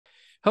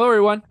Hello,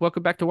 everyone.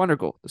 Welcome back to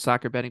Wondergoal, the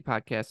soccer betting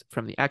podcast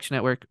from the Action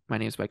Network. My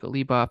name is Michael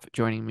Leboff.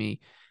 Joining me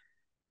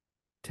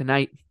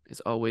tonight, as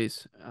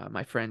always,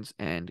 my friends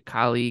and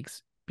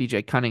colleagues,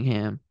 BJ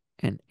Cunningham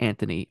and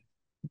Anthony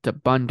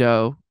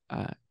DeBundo.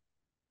 And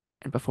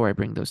before I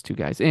bring those two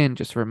guys in,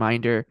 just a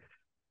reminder,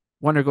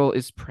 Wondergoal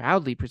is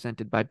proudly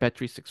presented by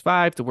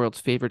Bet365, the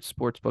world's favorite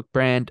sportsbook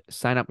brand.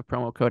 Sign up with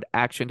promo code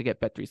ACTION to get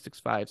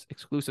Bet365's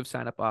exclusive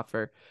sign-up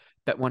offer.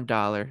 Bet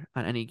 $1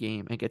 on any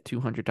game and get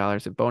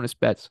 $200 in bonus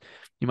bets.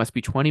 You must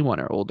be 21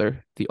 or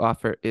older. The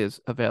offer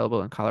is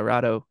available in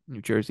Colorado,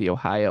 New Jersey,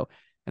 Ohio,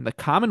 and the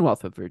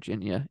Commonwealth of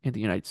Virginia in the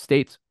United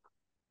States.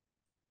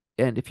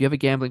 And if you have a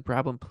gambling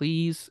problem,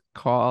 please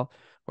call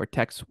or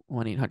text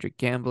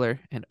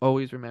 1-800-GAMBLER. And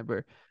always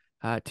remember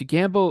to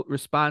gamble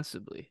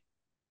responsibly.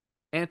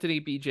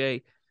 Anthony,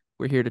 BJ,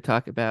 we're here to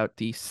talk about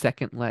the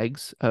second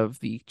legs of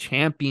the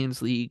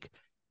Champions League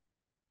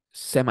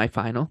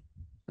semifinal,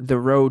 the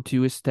road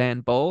to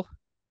Istanbul,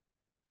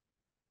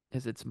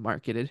 as it's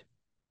marketed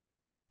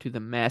to the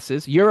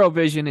masses.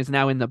 Eurovision is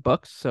now in the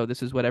books, so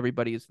this is what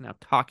everybody is now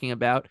talking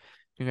about.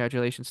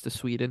 Congratulations to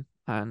Sweden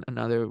on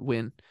another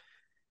win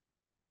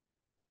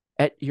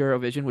at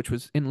Eurovision, which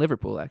was in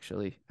Liverpool,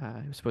 actually.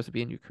 It was supposed to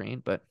be in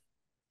Ukraine, but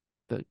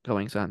the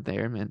goings on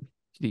there, and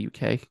the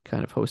UK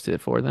kind of hosted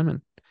it for them,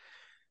 and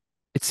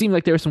it seemed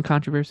like there was some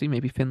controversy.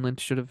 Maybe Finland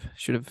should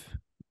have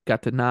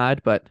got the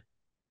nod, but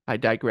I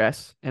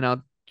digress. And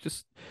I'll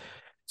just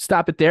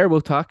stop it there.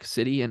 We'll talk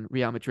City and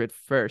Real Madrid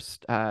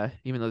first.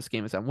 Even though this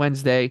game is on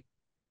Wednesday,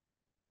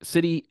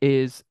 City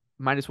is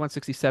minus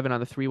 167 on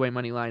the three-way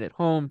money line at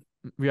home.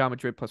 Real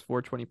Madrid plus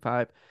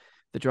 425.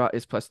 The draw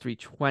is plus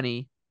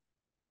 320.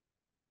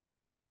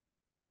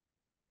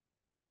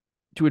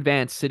 To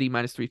advance, City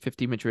minus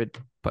 350, Madrid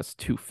plus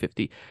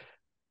 250.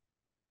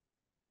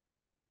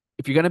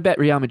 If you're going to bet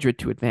Real Madrid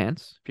to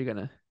advance, if you're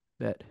going to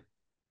bet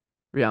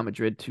Real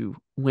Madrid to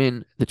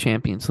win the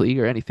Champions League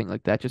or anything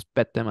like that, just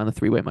bet them on the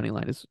three-way money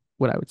line is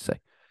what I would say.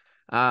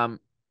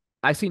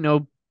 I see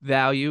no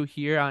value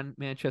here on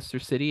Manchester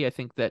City. I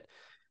think that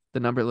the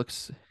number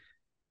looks a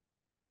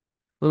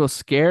little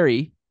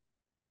scary,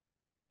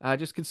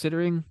 just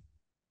considering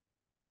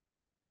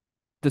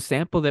the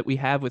sample that we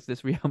have with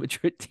this Real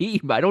Madrid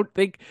team.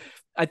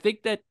 I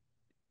think that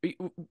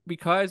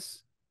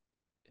because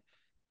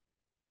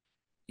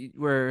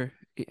we're,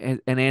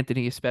 and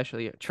Anthony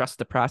especially, trust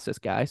the process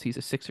guys. He's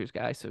a Sixers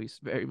guy, so he's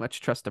very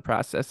much trust the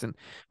process. And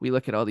we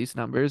look at all these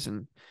numbers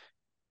and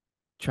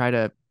try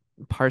to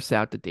parse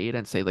out the data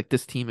and say, like,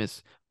 this team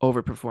is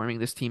overperforming.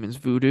 This team is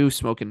voodoo,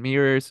 smoke and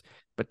mirrors.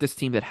 But this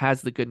team that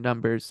has the good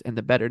numbers and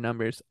the better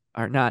numbers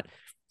are not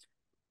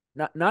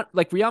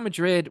like Real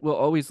Madrid will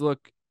always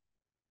look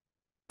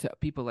to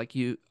people like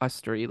us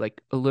three, like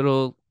a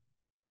little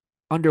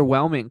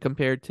underwhelming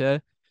compared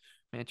to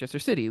Manchester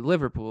City,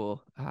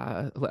 Liverpool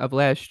of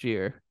last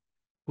year,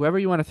 whoever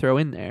you want to throw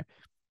in there.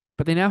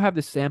 But they now have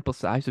the sample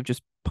size of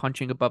just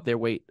punching above their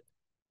weight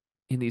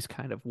in these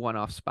kind of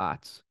one-off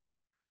spots.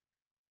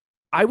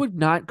 I would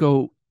not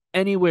go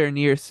anywhere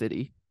near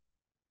City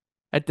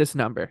at this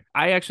number.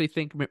 I actually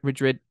think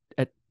Madrid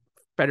at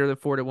better than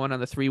 4-1 on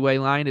the three-way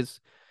line is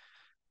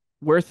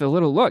worth a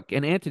little look.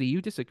 And Anthony,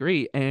 you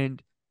disagree.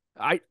 And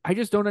I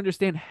just don't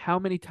understand how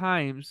many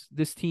times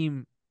this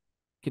team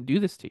can do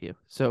this to you.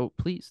 So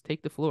please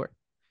take the floor.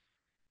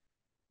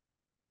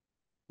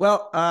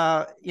 Well,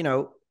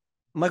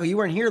 Michael, you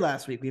weren't here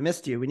last week. We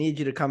missed you. We need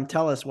you to come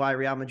tell us why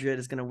Real Madrid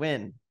is going to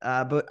win.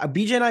 But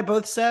BJ and I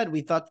both said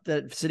we thought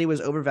that City was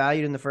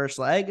overvalued in the first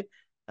leg.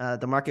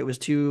 The market was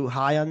too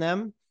high on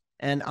them.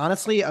 And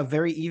honestly, a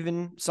very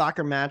even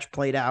soccer match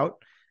played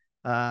out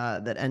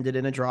that ended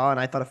in a draw. And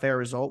I thought a fair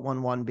result,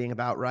 1-1 being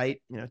about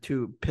right.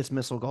 Two piss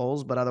missile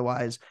goals, but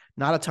otherwise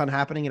not a ton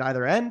happening at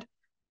either end.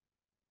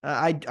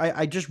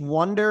 I just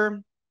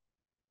wonder.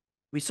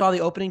 We saw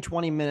the opening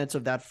 20 minutes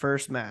of that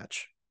first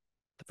match,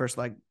 the first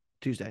leg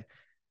Tuesday,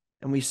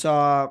 and we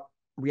saw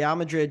Real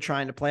Madrid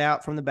trying to play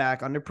out from the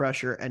back under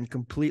pressure and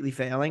completely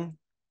failing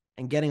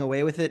and getting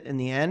away with it in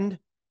the end.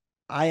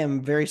 I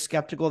am very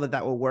skeptical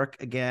that will work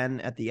again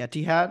at the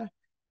Etihad.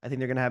 I think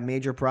they're going to have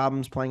major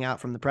problems playing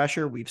out from the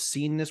pressure. We've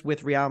seen this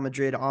with Real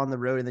Madrid on the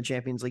road in the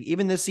Champions League,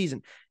 even this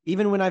season.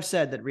 Even when I've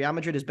said that Real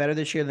Madrid is better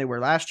this year than they were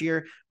last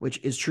year, which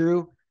is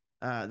true,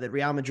 that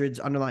Real Madrid's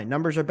underlying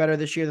numbers are better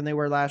this year than they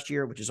were last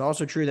year, which is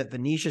also true, that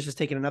Vinicius has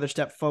taken another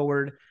step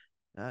forward.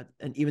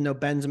 And even though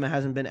Benzema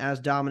hasn't been as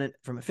dominant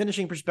from a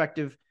finishing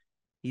perspective,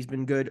 he's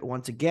been good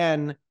once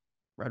again.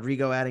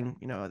 Rodrigo adding,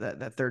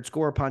 that third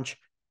scorer punch.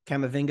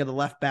 Camavinga, the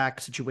left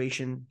back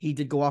situation. He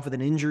did go off with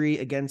an injury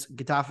against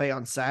Getafe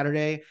on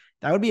Saturday.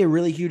 That would be a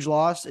really huge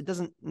loss. It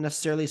doesn't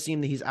necessarily seem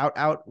that he's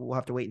out. We'll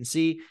have to wait and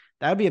see.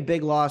 That would be a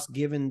big loss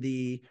given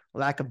the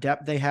lack of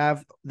depth they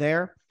have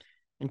there.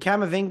 And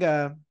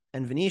Camavinga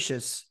and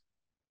Vinicius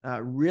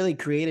really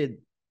created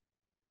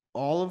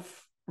all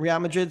of Real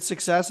Madrid's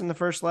success in the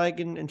first leg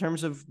in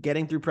terms of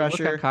getting through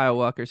pressure. Look on Kyle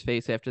Walker's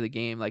face after the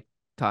game, like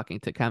talking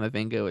to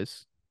Camavinga, it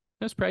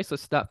was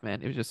priceless stuff,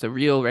 man. It was just a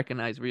real,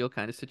 recognized, real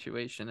kind of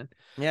situation.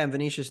 And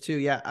Vinicius too.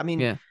 Yeah. I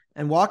mean,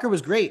 And Walker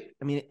was great.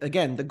 I mean,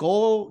 again, the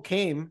goal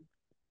came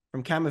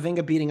from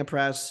Camavinga beating a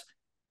press,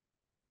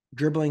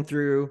 dribbling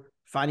through,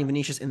 finding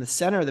Vinicius in the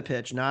center of the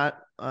pitch, not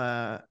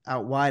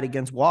out wide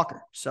against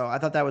Walker. So I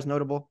thought that was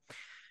notable.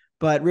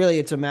 But really,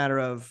 it's a matter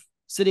of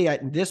City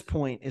at this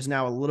point is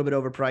now a little bit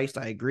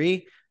overpriced. I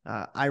agree.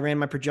 I ran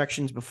my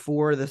projections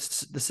before the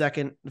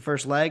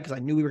first leg because I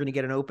knew we were going to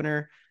get an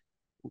opener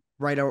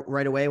right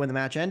away when the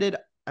match ended.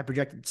 I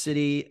projected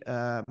City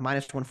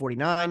minus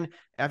 149.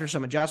 After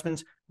some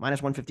adjustments,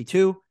 minus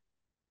 152.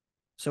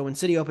 So when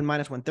City opened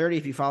minus 130,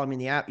 if you follow me in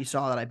the app, you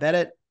saw that I bet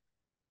it.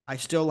 I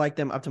still like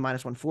them up to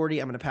minus 140.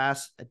 I'm going to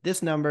pass at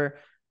this number.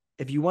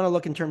 If you want to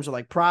look in terms of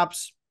like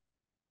props,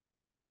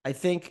 I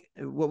think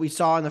what we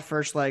saw in the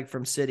first leg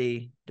from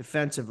City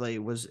defensively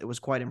was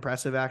quite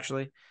impressive,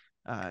 actually.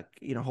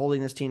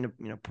 Holding this team to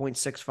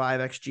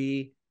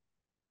 0.65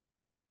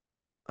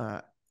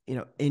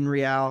 xG. In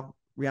Real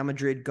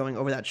Madrid going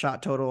over that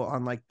shot total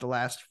on like the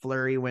last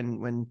flurry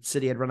when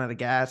City had run out of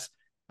gas.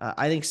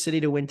 I think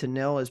City to win to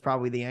 0 is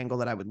probably the angle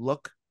that I would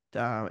look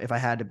if I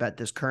had to bet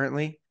this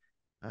currently,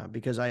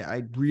 because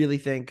I really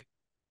think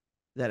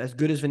that as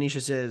good as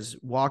Vinicius is,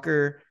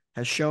 Walker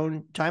has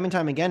shown time and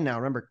time again now.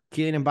 Remember,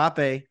 Kylian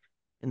Mbappe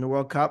in the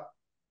World Cup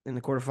in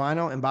the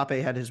quarterfinal,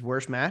 Mbappe had his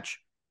worst match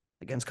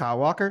against Kyle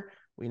Walker.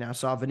 We now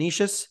saw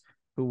Vinicius,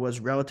 who was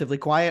relatively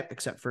quiet,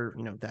 except for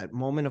that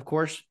moment, of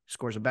course,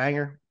 scores a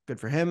banger. Good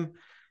for him.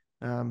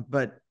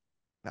 But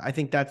I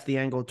think that's the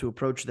angle to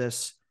approach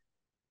this.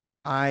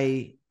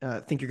 I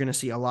think you're going to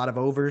see a lot of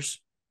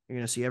overs. You're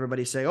going to see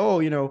everybody say,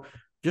 oh,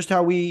 just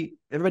how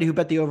everybody who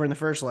bet the over in the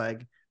first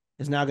leg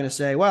is now going to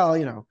say,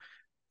 well,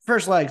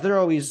 first legs, they're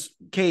always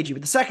cagey,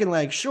 but the second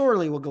leg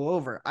surely will go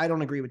over. I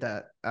don't agree with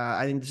that.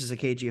 I think this is a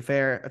cagey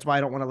affair. That's why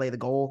I don't want to lay the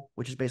goal,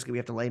 which is basically we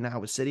have to lay now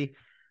with City.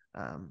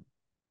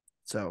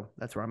 So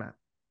that's where I'm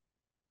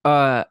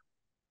at.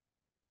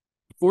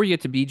 Before you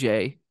get to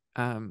BJ,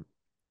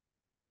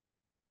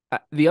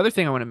 the other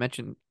thing I want to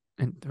mention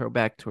and throw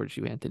back towards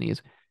you, Anthony,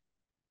 is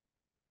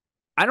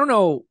I don't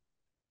know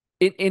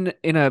in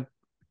a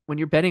when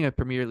you're betting a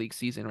Premier League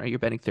season, right? You're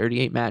betting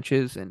 38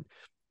 matches, and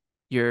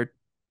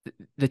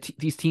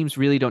these teams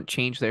really don't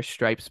change their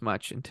stripes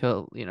much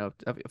until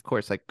of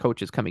course, like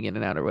coaches coming in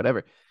and out or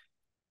whatever.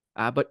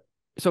 But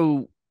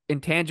so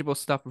intangible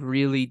stuff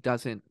really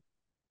doesn't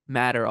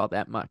matter all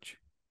that much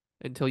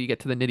until you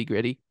get to the nitty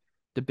gritty,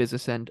 the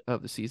business end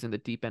of the season, the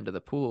deep end of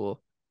the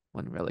pool,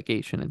 when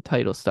relegation and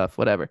title stuff,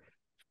 whatever.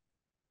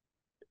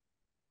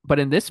 But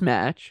in this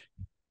match,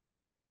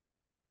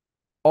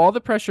 all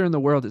the pressure in the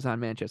world is on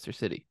Manchester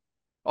City.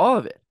 All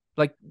of it.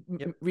 Like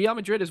Yep. Real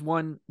Madrid just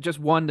won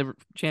the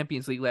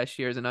Champions League last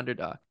year as an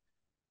underdog.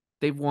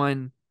 They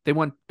won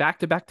back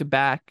to back to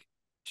back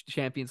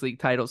Champions League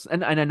titles.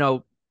 And I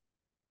know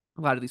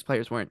a lot of these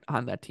players weren't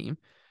on that team.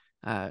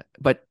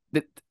 But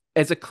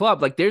as a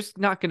club, like there's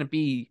not going to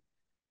be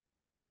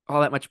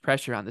all that much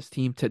pressure on this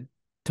team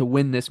to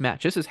win this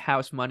match. This is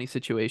house money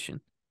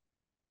situation.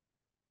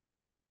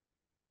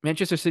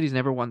 Manchester City's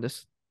never won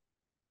this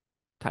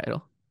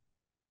title.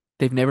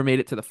 They've never made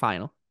it to the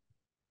final.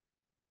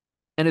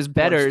 And as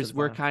bettors,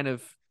 we're kind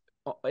of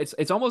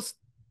it's almost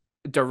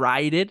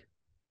derided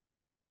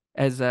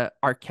as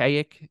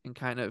archaic and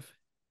kind of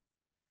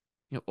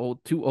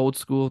too old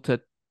school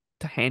to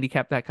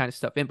handicap that kind of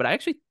stuff in. But I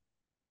actually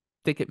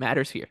think it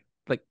matters here,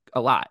 like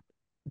a lot.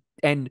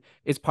 And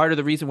it's part of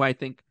the reason why I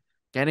think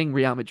getting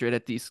Real Madrid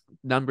at these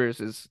numbers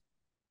is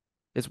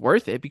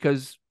worth it,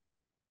 because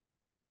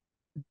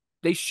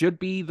they should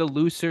be the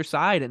looser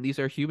side, and these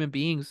are human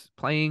beings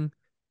playing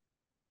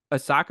a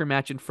soccer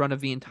match in front of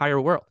the entire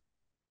world.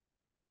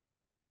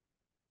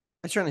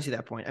 I certainly see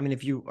that point. I mean,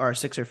 if you are a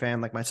Sixer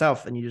fan like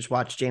myself and you just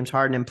watch James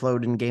Harden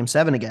implode in Game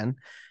 7 again,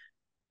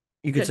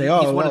 you could say,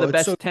 he's one of the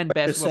best so 10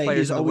 basketball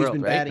players in the world,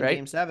 been right? bad in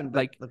Game 7, but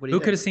like, look what he who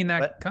did. could have seen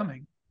that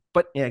coming?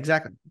 But yeah,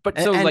 exactly. But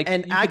so and, like,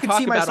 and you I could could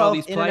see talk about myself all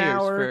these in an players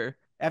hour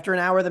after an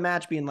hour of the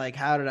match being like,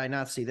 how did I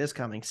not see this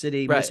coming?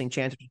 City missing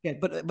chances.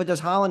 But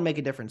does Haaland make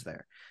a difference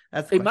there?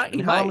 That's the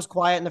question. Haaland was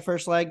quiet in the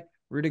first leg.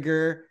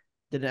 Rudiger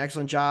did an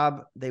excellent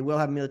job. They will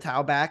have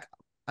Militao back.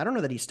 I don't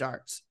know that he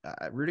starts.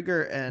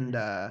 Rudiger and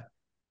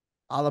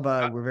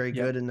Alaba were very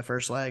good in the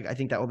first leg. I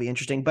think that will be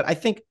interesting. But I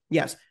think,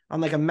 yes,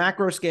 on like a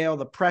macro scale,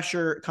 the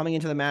pressure coming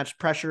into the match,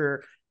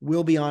 pressure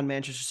will be on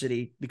Manchester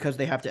City because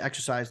they have to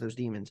exercise those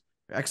demons.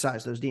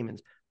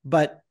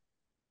 But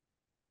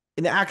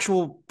in the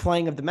actual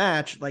playing of the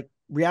match, like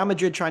Real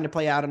Madrid trying to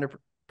play out under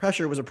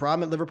pressure was a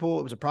problem at Liverpool.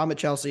 It was a problem at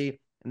Chelsea,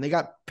 and they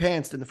got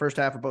pantsed in the first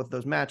half of both of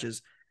those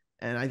matches.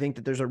 And I think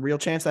that there's a real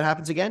chance that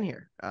happens again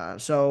here. And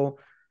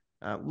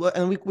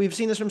we've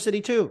seen this from City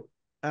too.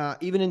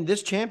 Even in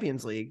this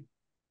Champions League,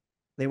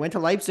 they went to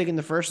Leipzig in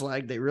the first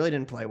leg. They really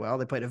didn't play well.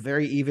 They played a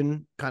very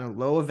even, kind of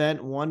low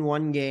event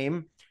 1-1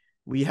 game.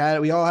 We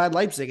all had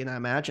Leipzig in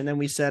that match, and then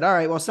we said, all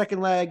right, well, second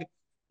leg,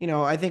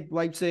 I think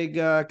Leipzig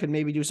could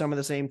maybe do some of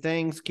the same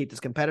things, keep this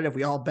competitive.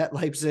 We all bet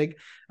Leipzig.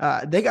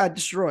 They got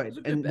destroyed.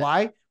 And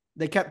why?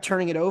 They kept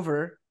turning it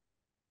over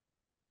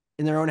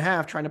in their own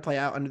half, trying to play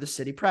out under the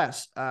City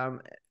press.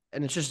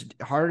 and it's just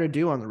harder to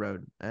do on the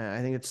road.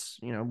 I think it's,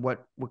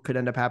 what could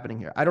end up happening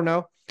here. I don't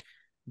know,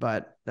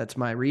 but that's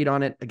my read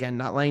on it. Again,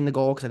 not laying the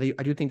goal, because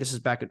I do think this is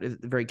back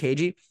very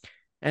cagey.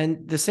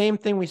 And the same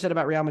thing we said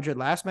about Real Madrid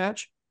last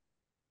match,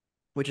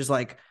 which is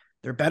like,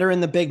 they're better in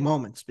the big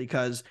moments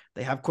because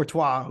they have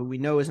Courtois, who we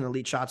know is an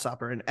elite shot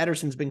stopper, and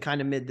Ederson's been kind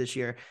of mid this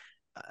year.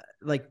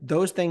 Like,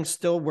 those things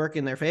still work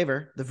in their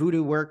favor. The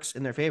voodoo works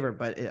in their favor,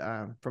 but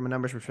from a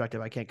numbers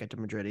perspective, I can't get to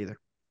Madrid either.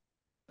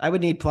 I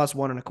would need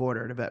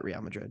 +1.25 to bet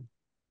Real Madrid,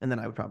 and then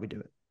I would probably do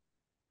it.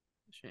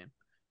 Shame.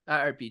 All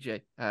right,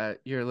 BJ,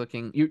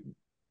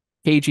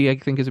 cagey, I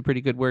think, is a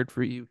pretty good word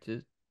for you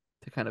to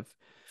kind of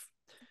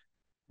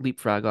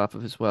leapfrog off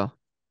of as well.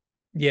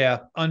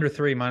 Yeah, under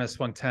 3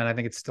 -110. I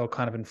think it's still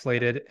kind of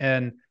inflated.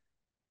 And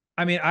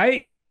I mean,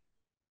 I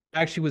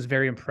actually was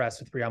very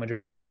impressed with Real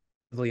Madrid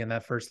in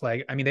that first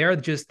leg. I mean, they are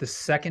just the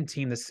second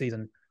team this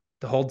season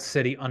to hold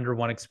City under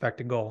 1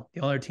 expected goal.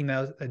 The only team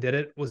that did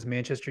it was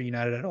Manchester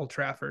United at Old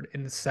Trafford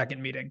in the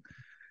second meeting.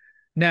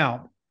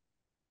 Now,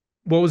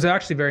 what was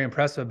actually very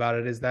impressive about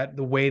it is that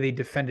the way they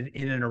defended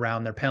in and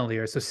around their penalty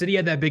area. So City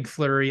had that big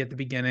flurry at the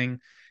beginning.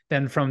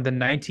 Then from the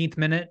 19th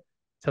minute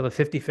till the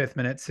 55th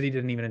minute, City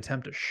didn't even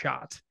attempt a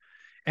shot.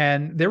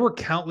 And there were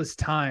countless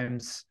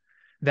times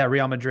that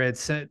Real Madrid,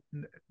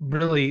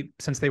 really,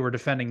 since they were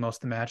defending most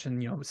of the match,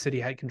 and City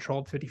had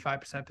controlled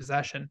 55%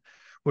 possession,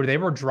 where they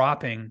were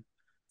dropping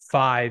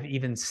 5,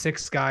 even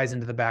 6 guys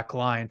into the back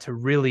line to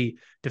really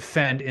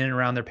defend in and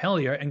around their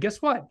penalty area. And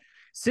guess what?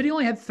 City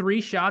only had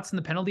 3 shots in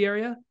the penalty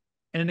area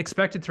and an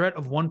expected threat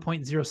of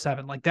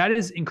 1.07. Like, that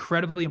is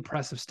incredibly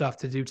impressive stuff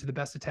to do to the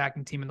best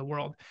attacking team in the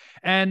world.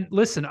 And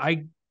listen,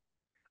 I'm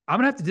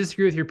going to have to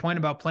disagree with your point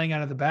about playing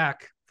out of the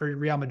back for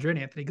Real Madrid,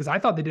 Anthony, because I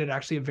thought they did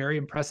actually a very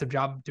impressive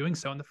job of doing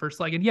so in the first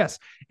leg. And yes,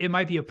 it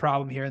might be a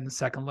problem here in the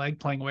second leg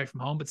playing away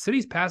from home, but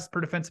City's pass per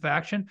defensive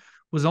action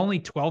was only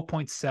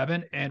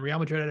 12.7, and Real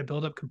Madrid had a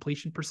build-up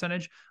completion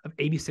percentage of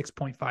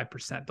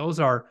 86.5%. Those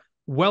are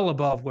well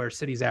above where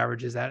City's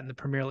average is at in the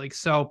Premier League.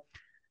 So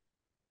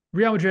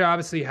Real Madrid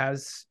obviously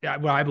has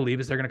what I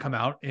believe is they're going to come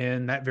out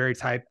in that very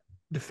type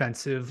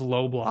defensive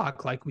low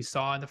block like we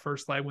saw in the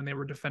first leg when they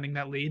were defending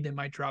that lead. They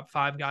might drop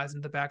 5 guys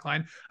into the back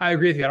line. I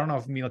agree with you. I don't know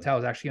if Militao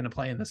is actually going to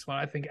play in this one.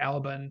 I think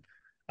Alaba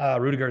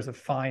and Rudiger is a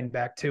fine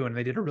back too, and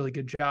they did a really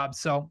good job.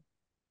 So,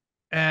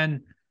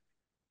 and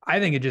I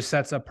think it just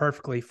sets up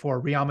perfectly for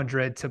Real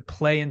Madrid to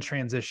play in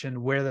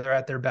transition where they're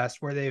at their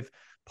best, where they've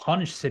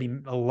punished City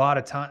a lot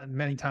of time,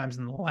 many times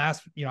in the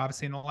last,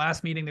 obviously in the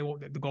last meeting,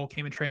 the goal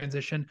came in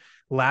transition.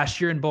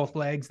 Last year in both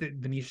legs, that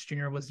Vinicius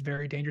Jr. was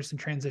very dangerous in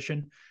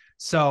transition.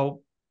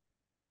 So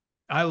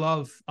I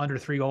love under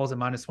 3 goals at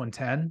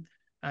 -110.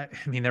 I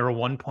mean, there were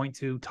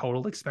 1.2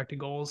 total expected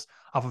goals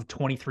off of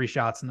 23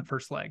 shots in the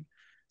first leg.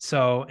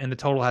 So, and the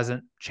total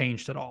hasn't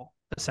changed at all,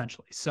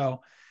 essentially.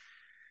 So,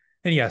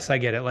 and yes, I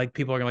get it. Like,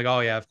 people are going to like,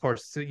 oh yeah, of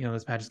course,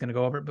 this match is going to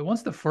go over. But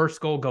once the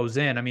first goal goes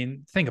in, I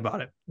mean, think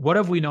about it. What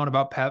have we known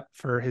about Pep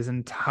for his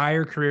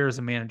entire career as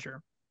a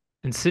manager?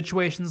 In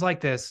situations like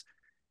this,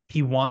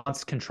 he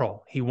wants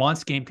control. He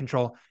wants game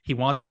control.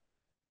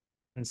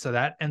 And so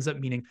that ends up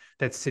meaning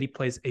that City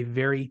plays a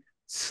very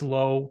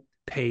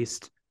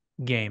slow-paced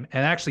game,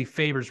 and actually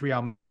favors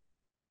Real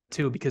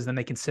too, because then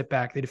they can sit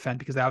back, they defend,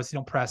 because they obviously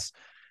don't press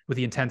with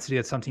the intensity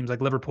that some teams like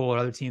Liverpool or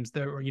other teams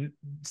or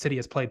City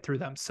has played through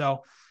them.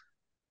 So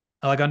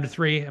I like under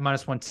 3 at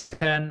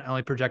 -110. I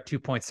only project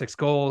 2.6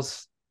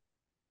 goals.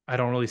 I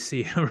don't really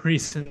see a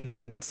reason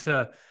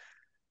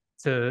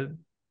to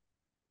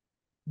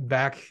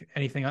back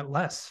anything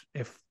less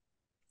if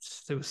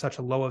it was such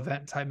a low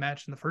event type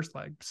match in the first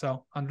leg.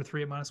 So under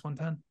 3 at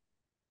 -110.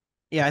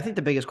 Yeah, I think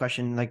the biggest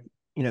question,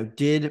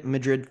 did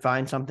Madrid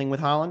find something with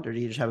Haaland, or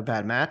did he just have a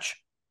bad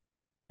match?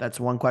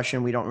 That's one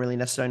question we don't really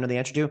necessarily know the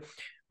answer to.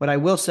 But I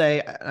will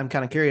say, I'm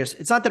kind of curious.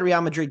 It's not that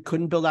Real Madrid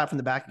couldn't build out from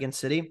the back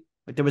against City.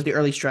 Like, there was the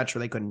early stretch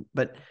where they couldn't,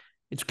 but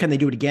it's, can they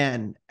do it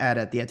again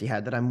at the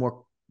Etihad, that I'm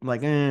more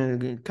like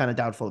kind of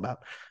doubtful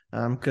about,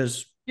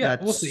 because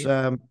that's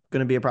going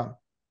to be a problem.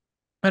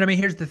 And I mean,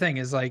 here's the thing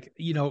is, like,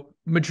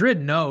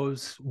 Madrid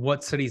knows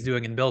what City's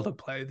doing in build-up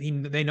play.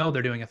 They know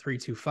they're doing a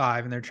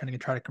 3-2-5, and they're trying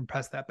to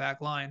compress that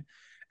back line.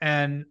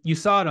 And you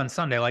saw it on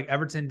Sunday. Like,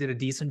 Everton did a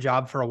decent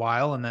job for a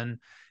while, and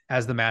then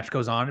as the match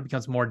goes on, it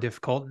becomes more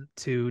difficult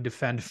to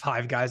defend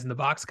 5 guys in the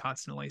box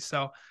constantly.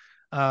 So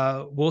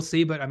we'll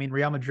see. But I mean,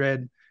 Real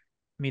Madrid,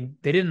 they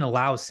didn't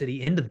allow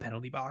City into the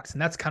penalty box,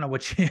 and that's kind of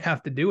what you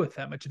have to do with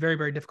them. It's a very,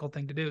 very difficult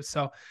thing to do.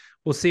 So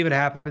we'll see what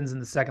happens in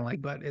the second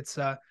leg, but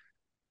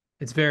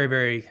it's very,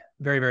 very,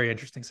 very, very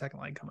interesting second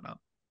leg coming up.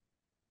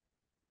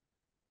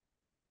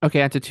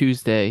 Okay, on to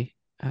Tuesday.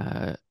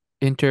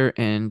 Inter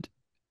and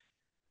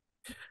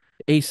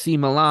AC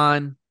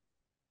Milan.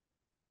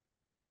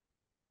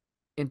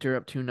 Inter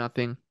up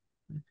 2-0.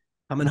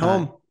 Coming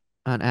home.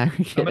 On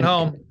aggregate.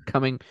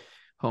 Coming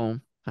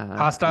home.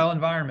 Hostile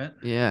environment.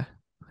 Yeah.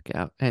 Look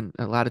out. And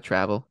a lot of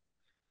travel.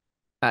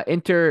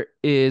 Inter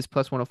is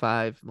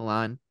 +105.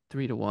 Milan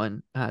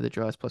 3-1. The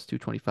draw is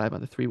 +225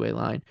 on the 3-way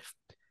line.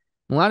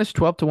 Milan is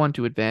 12-1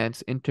 to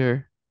advance.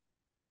 Inter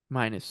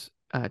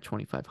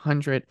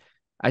 2,500.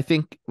 I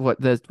think what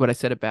I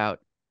said about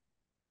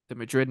the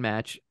Madrid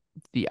match,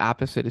 the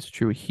opposite is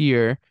true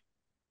here.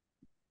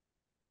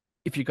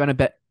 If you're going to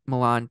bet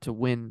Milan to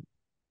win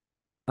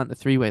on the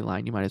three-way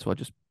line, you might as well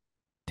just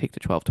take the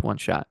 12-1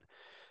 shot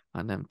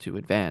on them to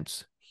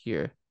advance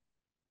here.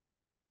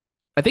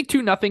 I think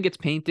 2-0 gets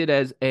painted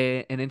as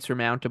an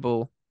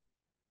insurmountable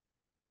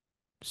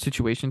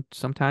situation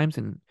sometimes,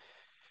 and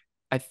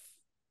I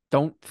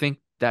don't think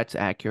that's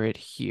accurate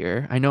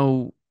here. I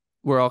know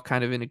we're all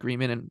kind of in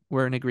agreement, and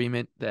we're in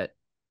agreement that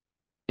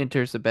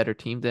Inter's a better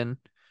team than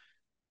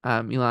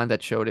Milan.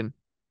 That showed in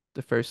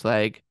the first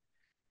leg.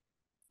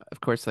 Of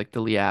course, like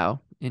the Leao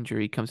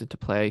injury comes into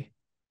play.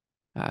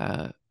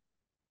 But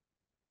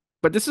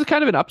this is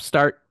kind of an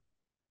upstart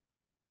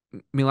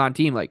Milan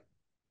team. Like,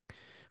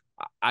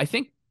 I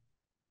think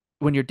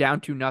when you're down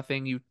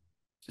 2-0, you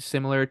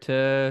similar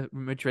to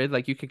Madrid,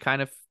 like you can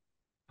kind of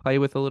play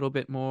with a little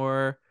bit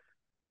more,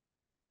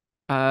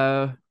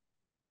 uh,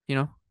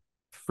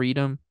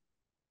 freedom,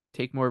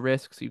 take more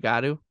risks. You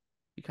kind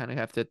of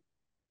have to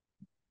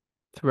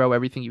throw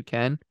everything you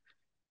can,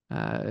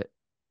 at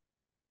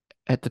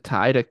the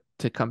tie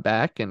to come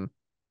back and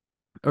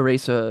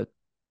erase a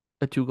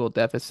 2-goal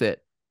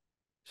deficit.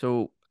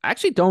 So I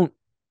actually don't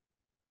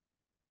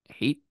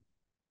hate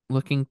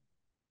looking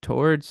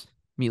towards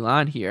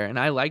Milan here, and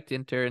I liked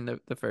Inter in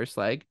the first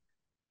leg.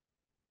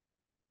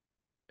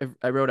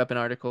 I wrote up an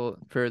article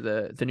for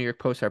the New York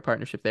Post, our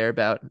partnership there,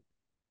 about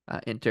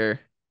Inter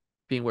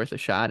being worth a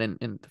shot in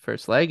the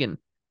first leg, and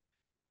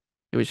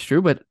it was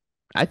true. But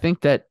I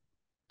think that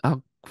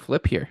I'll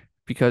flip here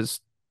because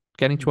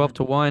getting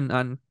 12-1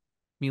 on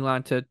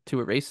Milan to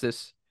erase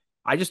this,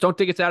 I just don't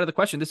think it's out of the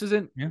question. This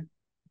isn't. Yeah.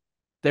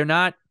 They're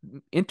not.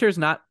 Inter's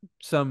not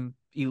some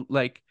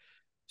like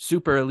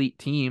super elite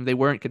team. They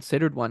weren't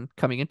considered one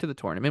coming into the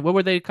tournament. What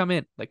were they come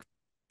in? Like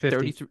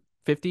 50.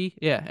 50?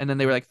 Yeah. And then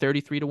they were like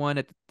 33-1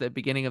 at the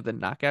beginning of the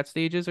knockout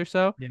stages or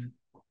so. Yeah.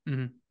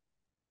 Mm-hmm.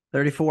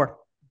 34.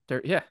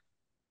 Yeah.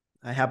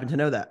 I happen to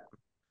know that.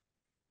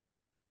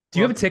 Do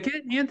you have a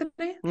ticket,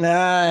 Anthony?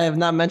 I have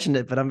not mentioned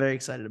it, but I'm very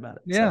excited about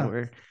it. Yeah. So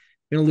we're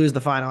going to lose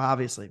the final,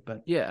 obviously,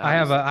 but yeah, I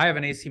have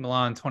an AC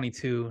Milan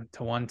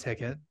 22-1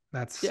 ticket.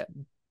 That's Yeah.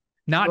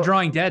 not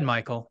drawing dead,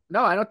 Michael.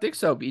 No, I don't think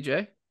so,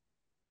 BJ.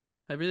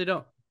 I really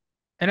don't.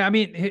 And I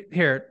mean,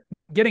 here,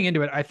 getting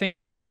into it, I think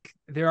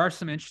there are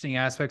some interesting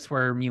aspects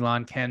where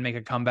Milan can make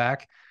a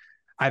comeback.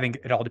 I think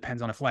it all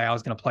depends on if Leao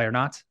is going to play or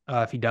not.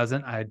 If he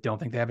doesn't, I don't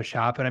think they have a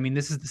shot. But I mean,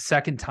 this is the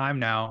second time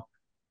now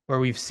where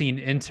we've seen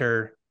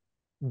Inter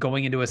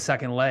going into a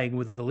second leg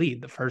with the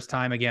lead. The first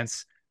time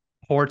against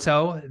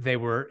Porto, they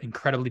were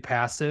incredibly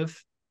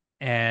passive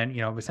and,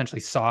 essentially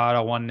saw out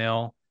a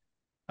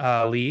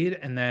 1-0 lead.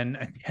 And then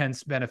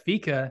against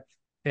Benfica,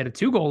 they had a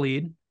 2-goal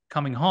lead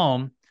coming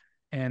home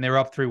and they were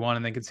up 3-1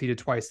 and they conceded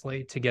twice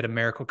late to get a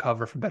miracle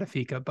cover from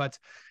Benfica. But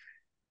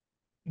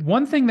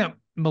one thing that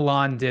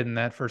Milan did in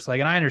that first leg,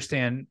 and I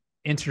understand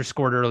Inter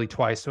scored early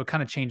twice, so it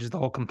kind of changes the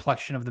whole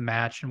complexion of the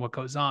match and what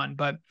goes on.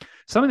 But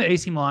something that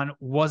AC Milan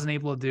wasn't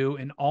able to do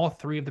in all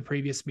three of the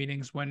previous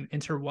meetings when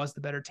Inter was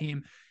the better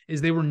team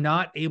is they were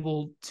not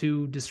able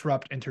to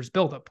disrupt Inter's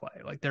build-up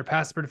play. Like their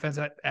pass per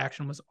defensive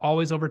action was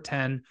always over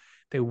 10.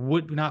 They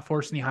would not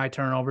force any high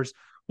turnovers.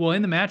 Well,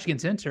 in the match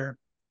against Inter,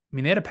 I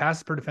mean, they had a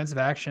pass per defensive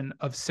action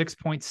of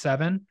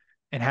 6.7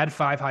 and had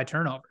 5 high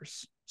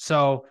turnovers.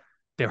 So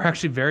they were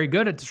actually very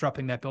good at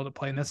disrupting that build-up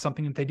play, and that's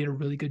something that they did a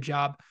really good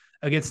job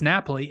against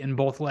Napoli in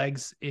both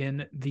legs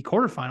in the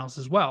quarterfinals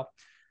as well.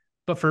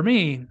 But for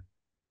me,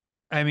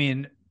 I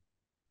mean,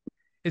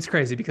 it's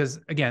crazy because,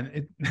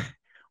 again,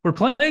 we're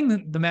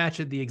playing the match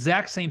at the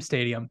exact same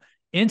stadium.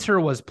 Inter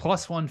was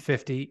plus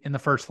 150 in the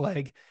first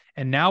leg,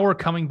 and now we're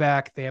coming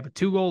back. They have a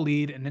 2-goal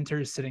lead, and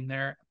Inter is sitting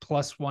there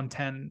plus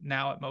 110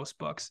 now at most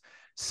books.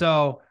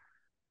 So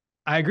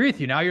I agree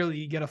with you. Now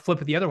you get to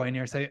flip it the other way, and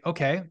you're say,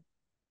 okay,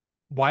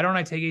 why don't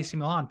I take AC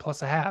Milan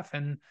plus a half?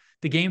 And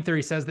the game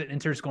theory says that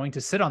Inter is going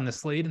to sit on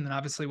this lead. And then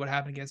obviously what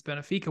happened against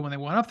Benfica when they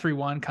went up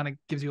 3-1 kind of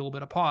gives you a little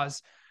bit of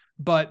pause.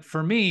 But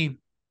for me,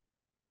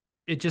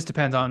 it just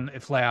depends on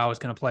if Leao is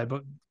going to play.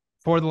 But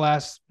for the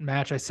last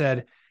match, I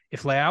said,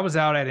 if Leao was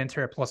out, I had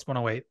Inter at plus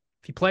 108. If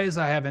he plays,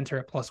 I have Inter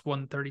at plus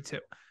 132.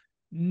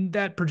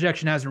 That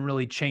projection hasn't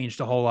really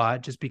changed a whole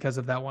lot just because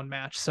of that one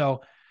match.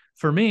 So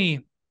for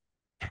me,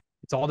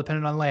 it's all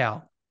dependent on Leao.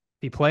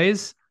 If he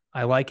plays,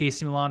 I like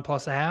AC Milan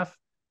plus a half.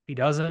 If he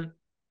doesn't,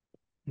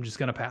 I'm just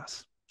going to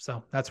pass.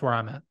 So that's where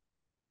I'm at.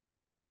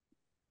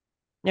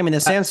 Yeah, I mean, the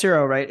San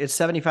Siro, right? It's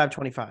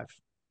 75-25.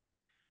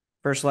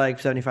 First leg,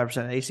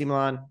 75% AC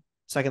Milan.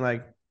 Second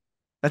leg.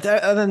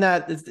 Other than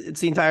that, it's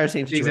the entire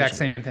same situation. The exact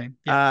same thing.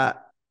 Yeah.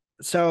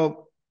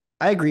 So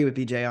I agree with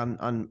BJ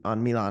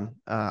on Milan.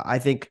 I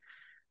think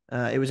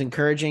it was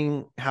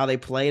encouraging how they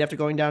played after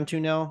going down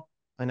 2-0.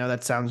 I know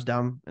that sounds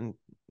dumb, and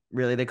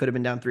really they could have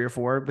been down 3 or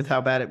 4 with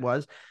how bad it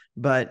was.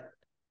 But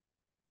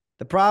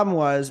the problem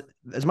was,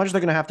 as much as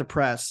they're going to have to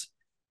press,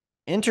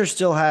 Inter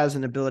still has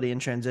an ability in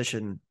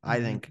transition,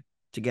 I think,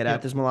 to get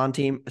at this Milan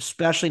team,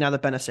 especially now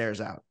that Benacer's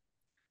out.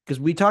 Because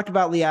we talked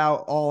about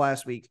Leao all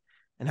last week.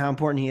 and how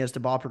important he is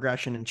to ball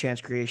progression and chance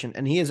creation.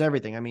 And he is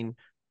everything. I mean,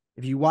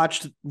 if you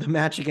watched the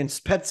match against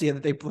Spezia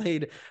that they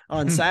played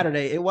on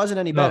Saturday, it wasn't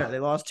any better. They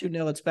lost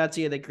 2-0 at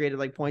Spezia. They created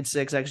like 0.6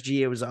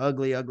 XG. It was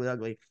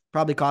ugly.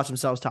 Probably cost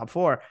themselves top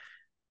 4.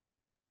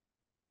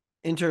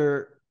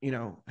 Inter,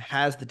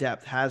 has the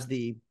depth, has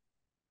the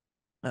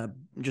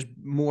just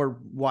more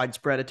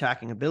widespread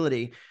attacking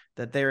ability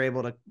that they're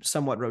able to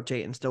somewhat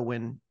rotate and still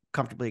win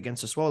comfortably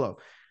against Sassuolo.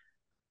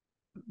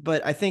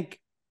 But I think,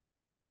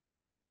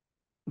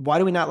 why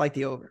do we not like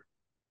the over?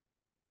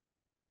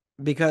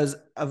 Because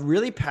a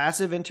really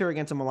passive Inter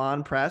against a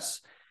Milan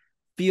press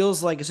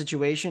feels like a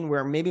situation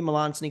where maybe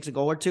Milan sneaks a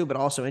goal or two, but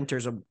also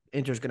Inter's going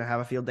to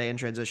have a field day in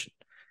transition.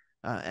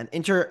 And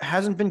Inter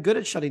hasn't been good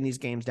at shutting these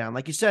games down.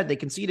 Like you said, they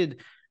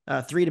conceded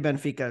 3 to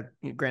Benfica.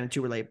 Granted,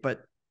 2 were late,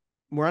 but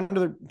we're under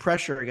the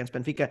pressure against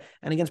Benfica.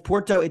 And against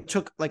Porto, it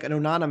took like an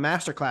Onana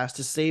masterclass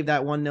to save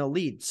that 1-0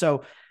 lead.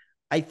 So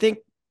I think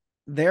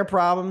their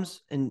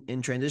problems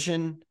in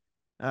transition,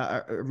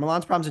 or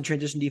Milan's problems in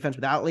transition defense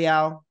without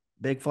Leao,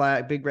 big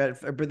flag, big red,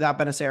 or without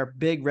Benacer,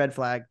 big red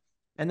flag.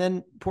 And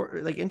then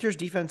Inter's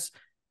defense,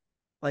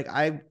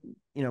 I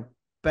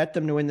bet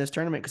them to win this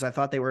tournament because I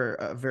thought they were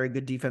a very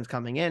good defense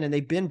coming in, and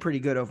they've been pretty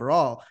good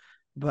overall,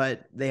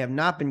 but they have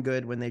not been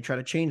good when they try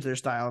to change their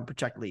style and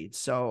protect leads.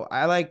 So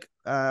I like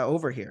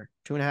over here,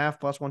 2.5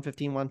 plus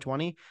 115,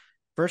 120.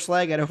 First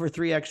leg at over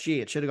 3 XG.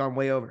 It should have gone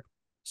way over.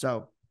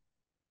 So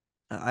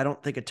I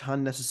don't think a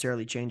ton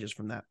necessarily changes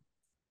from that.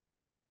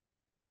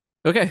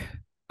 Okay.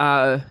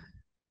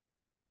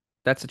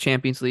 That's the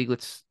Champions League.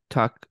 Let's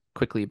talk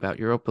quickly about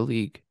Europa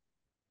League.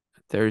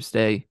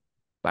 Thursday,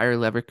 Bayer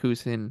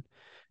Leverkusen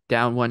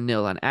down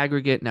 1-0 on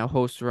aggregate, now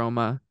hosts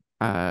Roma.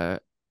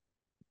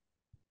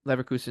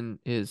 Leverkusen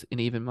is an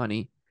even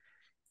money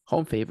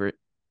home favorite.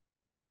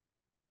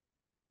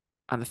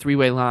 On the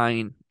 3-way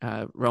line,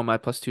 Roma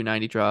plus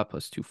 290 draw,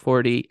 plus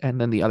 240. And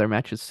then the other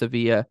match is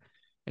Sevilla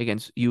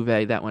against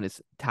Juve. That one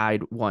is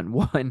tied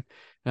 1-1.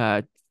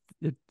 God,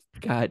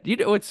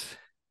 it's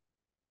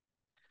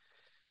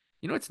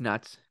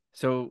nuts.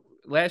 So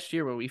last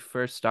year when we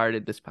first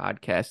started this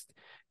podcast,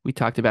 we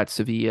talked about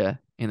Sevilla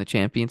in the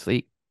Champions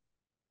League.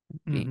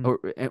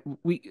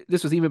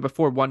 This was even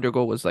before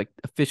Wondergoal was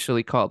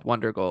officially called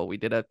Wondergoal. We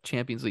did a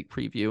Champions League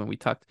preview and we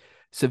talked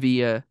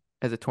Sevilla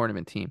as a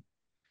tournament team.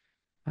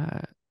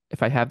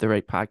 If I have the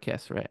right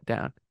podcast right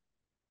down.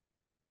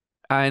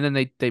 And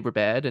then they were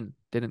bad and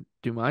didn't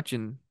do much,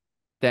 and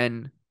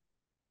then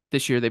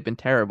this year they've been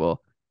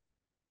terrible.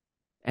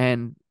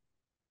 And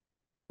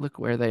look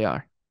where they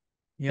are.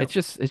 Yep.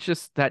 It's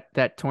just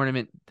that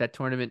tournament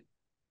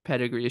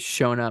pedigree has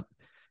shown up.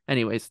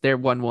 Anyways, they're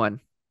 1-1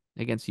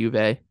 against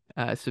Juve.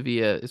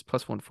 Sevilla is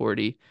plus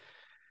 140.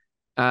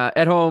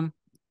 At home,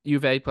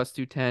 Juve plus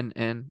 210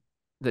 and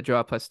the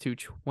draw plus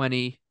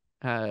 220.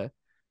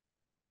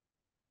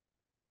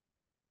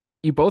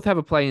 You both have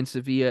a play in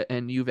Sevilla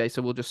and Juve,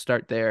 so we'll just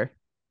start there.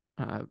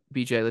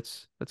 BJ,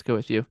 let's go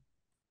with you.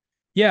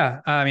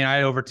 Yeah, I mean, I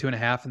had over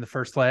 2.5 in the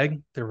first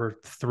leg. There were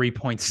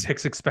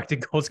 3.6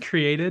 expected goals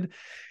created,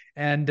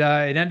 and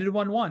it ended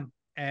 1-1.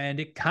 And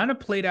it kind of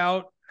played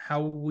out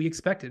how we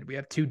expected. We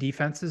have 2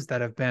 defenses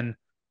that have been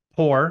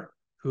poor,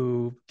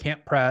 who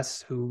can't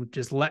press, who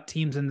just let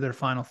teams into their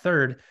final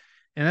third.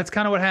 And that's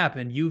kind of what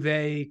happened.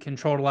 Juve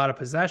controlled a lot of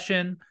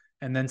possession,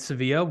 and then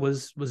Sevilla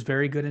was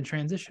very good in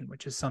transition,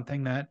 which is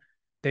something that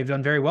they've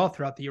done very well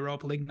throughout the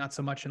Europa League, not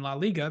so much in La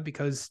Liga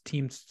because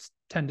teams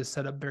tend to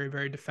set up very,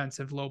 very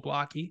defensive, low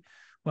blocky.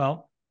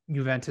 Well,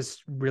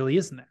 Juventus really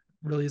isn't that.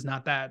 Really is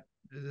not that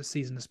this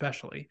season,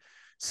 especially.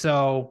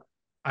 So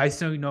I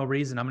see no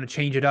reason. I'm going to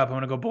change it up. I'm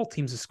going to go both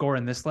teams to score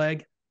in this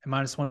leg at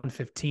minus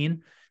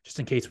 115, just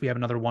in case we have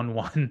another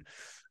 1-1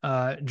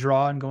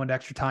 draw and go into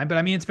extra time. But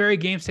I mean, it's very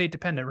game state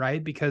dependent,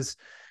 right? Because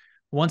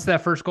once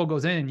that first goal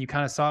goes in, you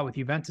kind of saw it with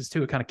Juventus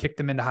too. It kind of kicked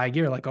them into high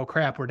gear. Like, oh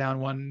crap, we're down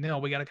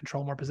 1-0. We got to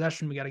control more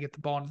possession. We got to get the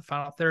ball into the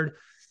final third.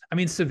 I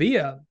mean,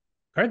 Sevilla,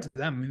 credit to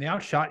them. I mean, they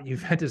outshot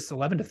Juventus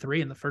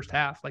 11-3 in the first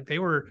half. Like, they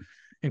were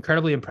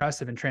incredibly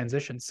impressive in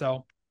transition.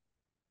 So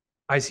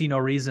I see no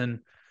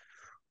reason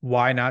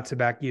why not to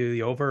back you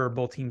the over or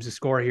both teams to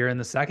score here in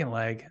the second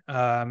leg.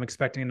 I'm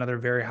expecting another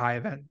very high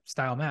event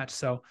style match.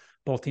 So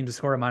both teams to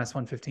score at minus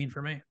 115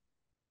 for me.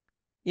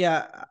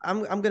 Yeah,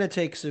 I'm going to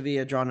take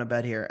Sevilla drawing a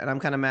bet here, and I'm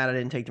kind of mad I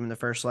didn't take them in the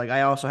first leg.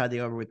 I also had the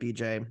over with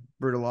BJ.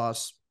 Brutal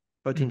loss.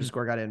 Both teams to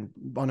score got in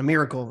on a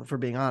miracle, for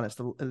being honest.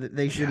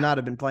 They should not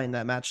have been playing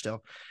that match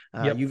still.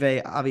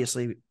 Juve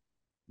obviously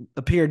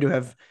appeared to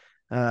have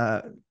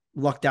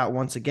lucked out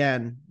once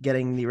again,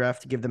 getting the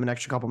ref to give them an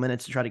extra couple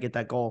minutes to try to get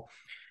that goal,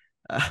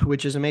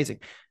 which is amazing.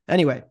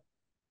 Anyway,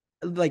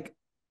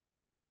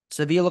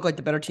 Sevilla looked like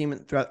the better team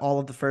throughout all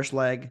of the first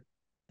leg.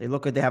 They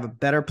look like they have a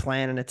better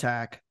plan in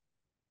attack,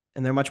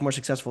 and they're much more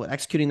successful at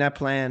executing that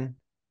plan.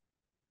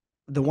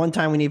 The one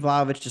time we need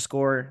Vlahovic to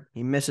score,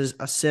 he misses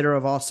a sitter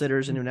of all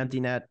sitters into an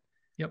empty net.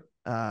 Yep.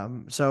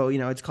 So,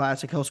 it's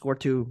classic. He'll score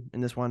 2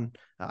 in this one.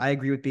 I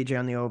agree with BJ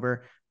on the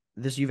over.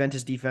 This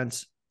Juventus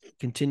defense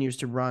continues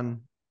to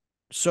run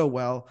so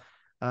well.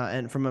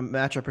 And from a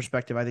matchup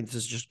perspective, I think this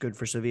is just good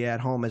for Sevilla at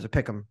home as a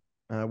pick'em,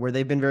 where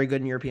they've been very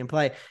good in European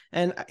play.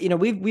 And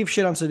we've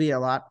shit on Sevilla a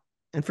lot,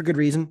 and for good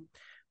reason.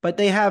 But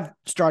they have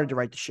started to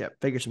right the ship,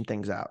 figure some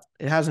things out.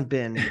 It hasn't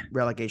been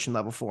relegation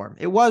level form.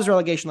 It was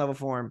relegation level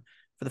form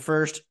for the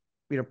first,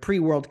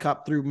 pre-World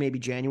Cup through maybe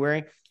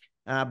January.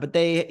 But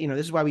they,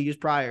 this is why we use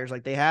priors.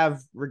 Like, they have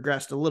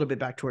regressed a little bit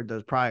back toward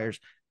those priors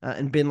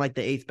and been like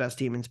the 8th best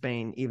team in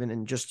Spain, even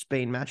in just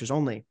Spain matches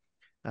only,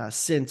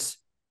 since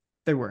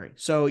February.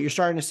 So you're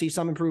starting to see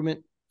some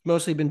improvement,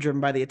 mostly been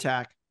driven by the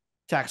attack.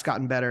 Attack's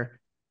gotten better,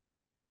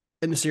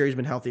 and the series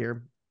been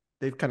healthier.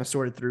 They've kind of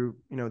sorted through,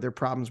 their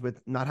problems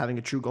with not having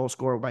a true goal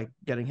scorer by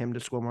getting him to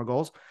score more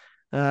goals.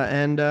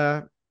 And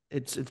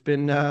it's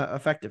been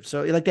effective.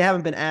 So like, they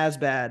haven't been as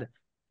bad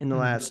in the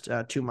last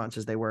 2 months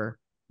as they were,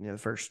 the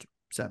first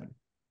 7.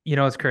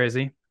 It's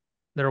crazy.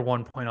 They're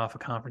 1 point off a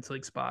Conference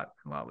League spot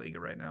in La Liga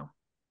right now.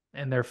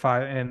 And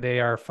they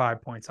are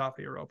 5 points off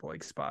a Europa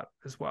League spot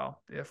as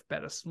well if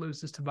Betis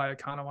loses to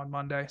Vallecano on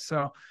Monday.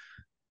 So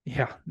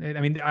yeah,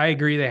 I mean, I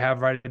agree they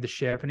have righted the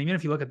ship. And even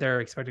if you look at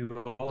their expected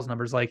goals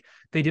numbers, like,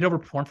 they did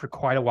overperform for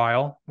quite a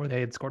while where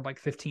they had scored like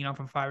 15 off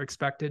of 5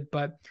 expected.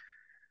 But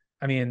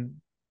I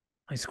mean,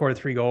 they scored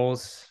 3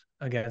 goals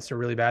against a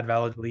really bad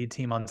Valladolid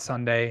team on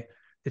Sunday.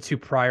 The 2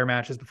 prior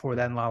matches before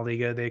that in La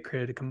Liga, they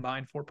created a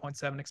combined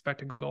 4.7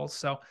 expected goals.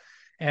 So,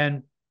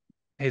 and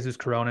Jesus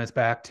Corona is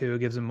back too,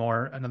 gives them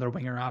another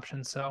winger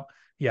option. So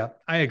yeah,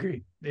 I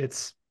agree.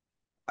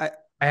 I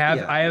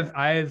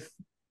have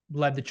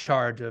led the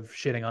charge of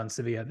shitting on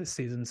Sevilla this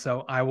season.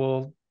 So I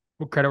will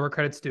credit where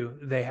credit's due.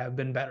 They have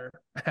been better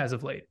as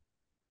of late.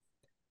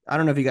 I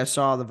don't know if you guys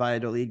saw the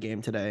Valladolid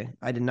game today.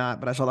 I did not,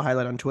 but I saw the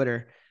highlight on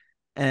Twitter.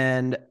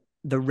 And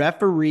the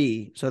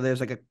referee, so there's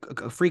like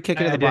a free kick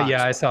into the box.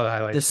 Yeah, I saw the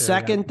highlight. The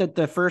second that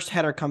the first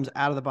header comes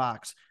out of the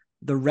box,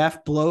 the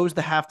ref blows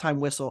the halftime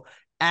whistle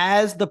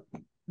as the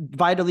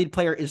Valladolid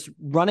player is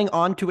running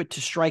onto it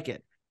to strike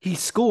it. He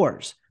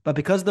scores, but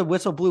because the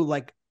whistle blew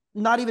like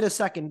not even a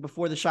second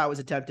before the shot was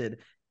attempted,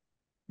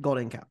 goal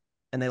didn't count,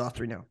 and they lost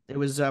 3-0. It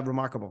was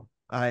remarkable.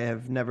 I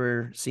have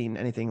never seen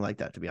anything like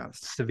that, to be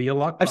honest. Sevilla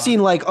luck. I've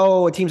seen like,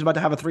 a team's about to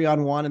have a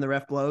 3-on-1 and the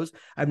ref blows.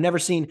 I've never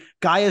seen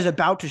guy is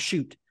about to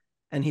shoot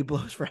and he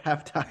blows for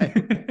halftime.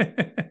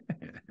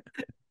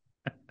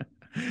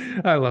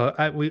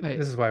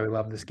 This is why we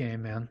love this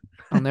game, man.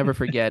 I'll never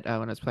forget when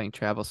I was playing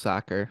travel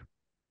soccer,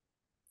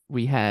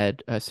 we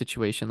had a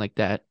situation like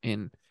that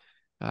in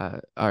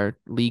our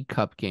League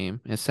Cup game,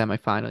 a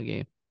semifinal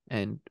game,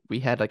 and we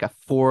had like a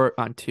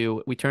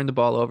 4-on-2. We turned the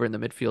ball over in the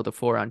midfield, a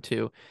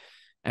 4-on-2,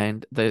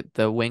 and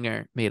the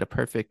winger made a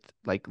perfect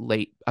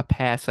a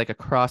pass like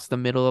across the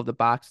middle of the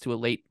box to a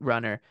late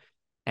runner,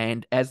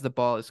 and as the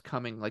ball is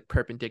coming like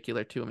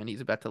perpendicular to him and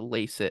he's about to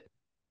lace it,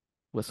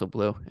 whistle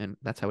blew, and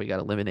that's how we got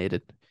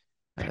eliminated.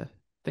 I think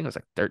it was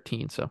like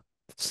 13, so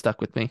it stuck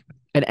with me.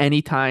 And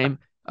anytime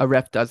a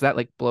ref does that,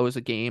 like blows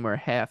a game or a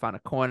half on a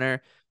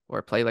corner or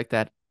a play like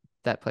that,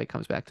 that play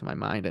comes back to my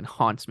mind and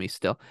haunts me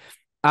still.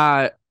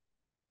 Okay,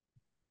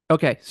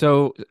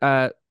 so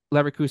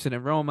Leverkusen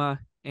and Roma.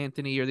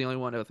 Anthony, you're the only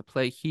one with a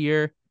play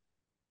here,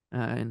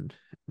 and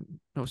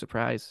no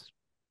surprise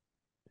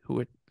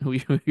who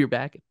you're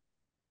backing.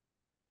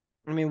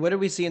 I mean, what did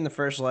we see in the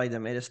first leg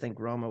that made us think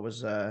Roma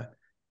was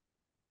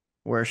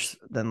worse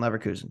than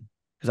Leverkusen?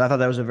 Because I thought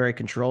that was a very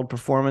controlled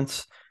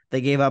performance.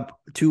 They gave up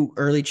 2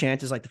 early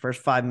chances, like the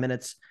first 5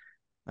 minutes,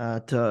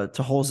 to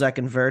Holzek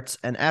and Wirtz,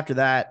 and after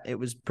that, it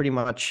was pretty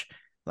much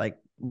like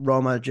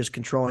Roma just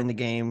controlling the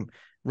game.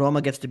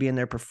 Roma gets to be in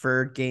their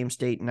preferred game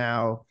state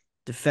now,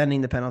 defending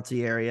the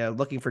penalty area,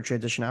 looking for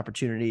transition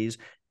opportunities,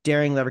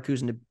 daring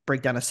Leverkusen to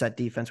break down a set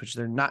defense, which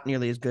they're not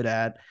nearly as good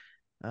at.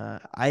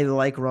 I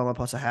like Roma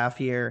plus a half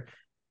here.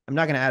 I'm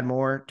not going to add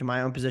more to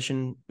my own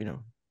position,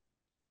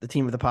 the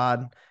team of the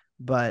pod,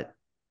 but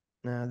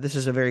this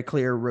is a very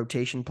clear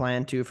rotation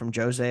plan too from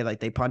Jose. Like,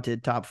 they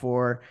punted top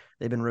 4.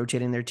 They've been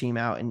rotating their team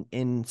out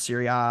in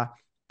Serie A,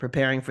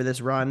 preparing for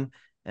this run.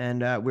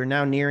 And we're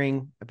now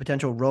nearing a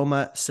potential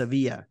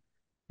Roma-Sevilla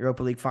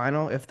Europa League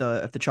final if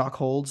the chalk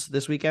holds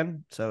this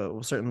weekend. So it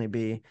will certainly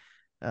be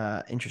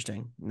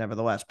interesting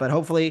nevertheless. But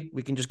hopefully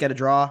we can just get a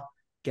draw,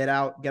 get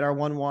our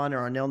 1-1 or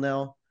our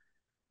 0-0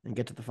 and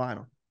get to the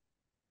final.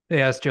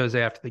 They asked Jose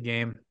after the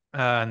game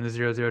in the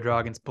 0-0 draw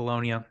against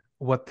Bologna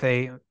what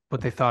they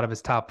thought of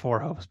his top 4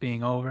 hopes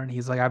being over. And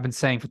he's like, I've been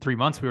saying for 3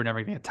 months we were never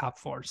going to get top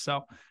 4.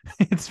 So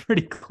it's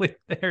pretty clear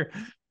they're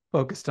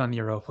focused on the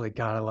Europa League.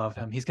 God, I love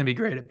him. He's going to be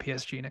great at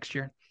PSG next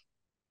year.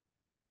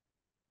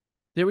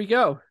 There we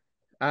go.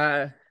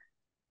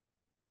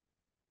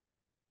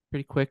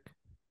 Pretty quick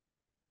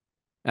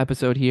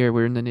episode here.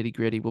 We're in the nitty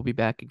gritty. We'll be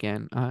back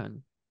again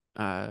on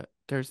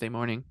Thursday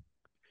morning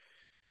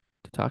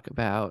to talk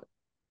about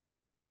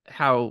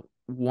how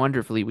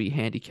wonderfully we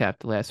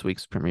handicapped last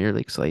week's Premier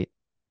League slate.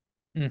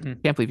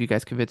 Mm-hmm. Can't believe you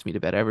guys convinced me to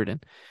bet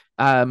Everton.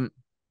 But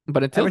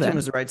until Everton then,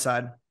 was the right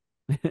side.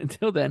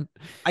 Until then,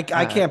 I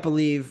can't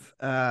believe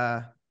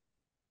that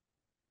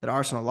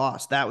Arsenal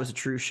lost. That was a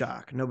true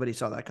shock. Nobody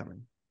saw that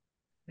coming.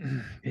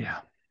 Yeah.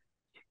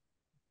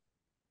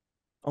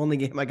 Only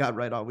game I got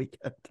right all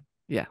weekend.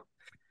 Yeah.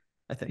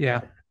 I think.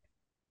 Yeah.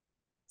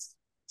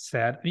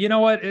 Sad. You know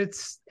what?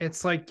 It's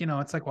like,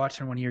 it's like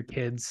watching one of your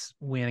kids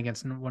win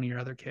against one of your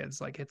other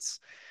kids. Like it's,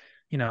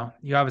 you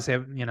obviously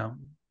have,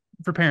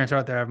 for parents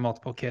out there have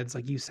multiple kids,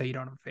 like you say you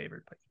don't have a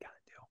favorite, but you gotta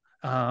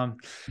do.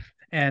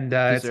 And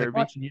it's like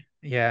watching you.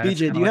 Yeah.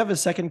 BJ, do you have a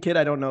second kid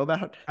I don't know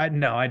about?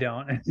 No, I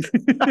don't.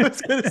 I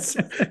was gonna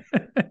say.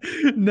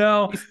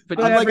 No,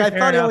 but I'm like, I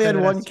thought he only had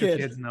one kid.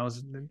 Kids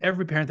knows,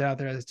 every parent out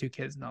there that has 2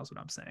 kids knows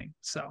what I'm saying.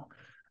 So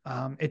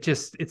it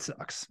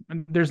sucks.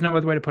 There's no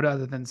other way to put it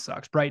other than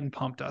sucks. Brighton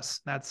pumped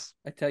us. I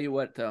tell you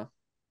what, though,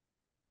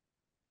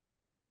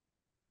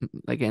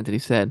 like Anthony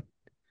said,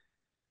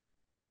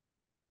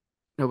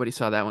 nobody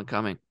saw that one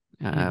coming.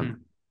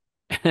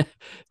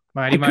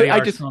 Mighty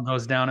Arsenal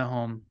goes down at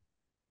home.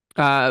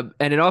 And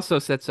it also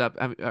sets up.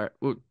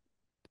 We'll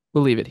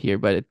leave it here,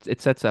 but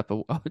it sets up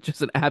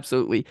just an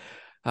absolutely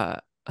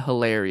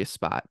hilarious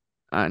spot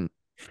on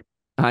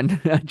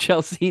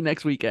Chelsea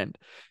next weekend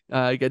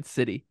against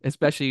City,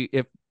 especially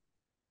if.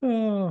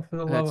 Oh, for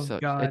the love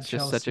of God, it's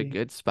just Chelsea. such a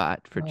good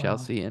spot for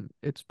Chelsea, and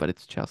it's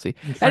Chelsea.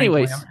 Frank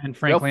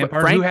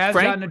Lampard, who has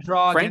gotten a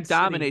draw. Frank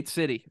dominates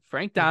City.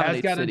 Frank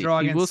dominates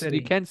City.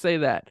 You can say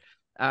that.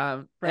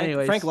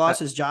 Frank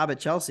lost his job at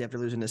Chelsea after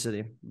losing to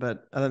City,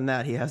 but other than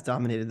that, he has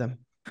dominated them.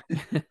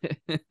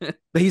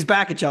 But he's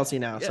back at Chelsea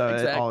now, so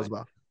exactly. All is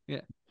well.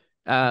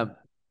 Yeah.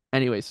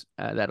 Anyways,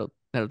 that'll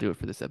do it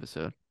for this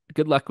episode.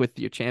 Good luck with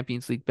your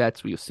Champions League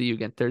bets. We will see you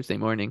again Thursday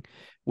morning,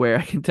 where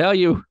I can tell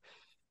you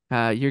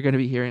you're going to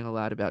be hearing a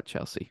lot about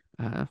Chelsea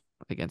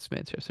against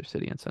Manchester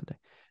City on Sunday.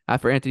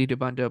 For Anthony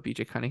Dubundo,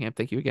 BJ Cunningham,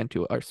 thank you again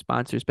to our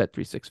sponsors,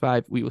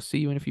 Bet365. We will see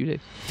you in a few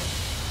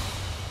days.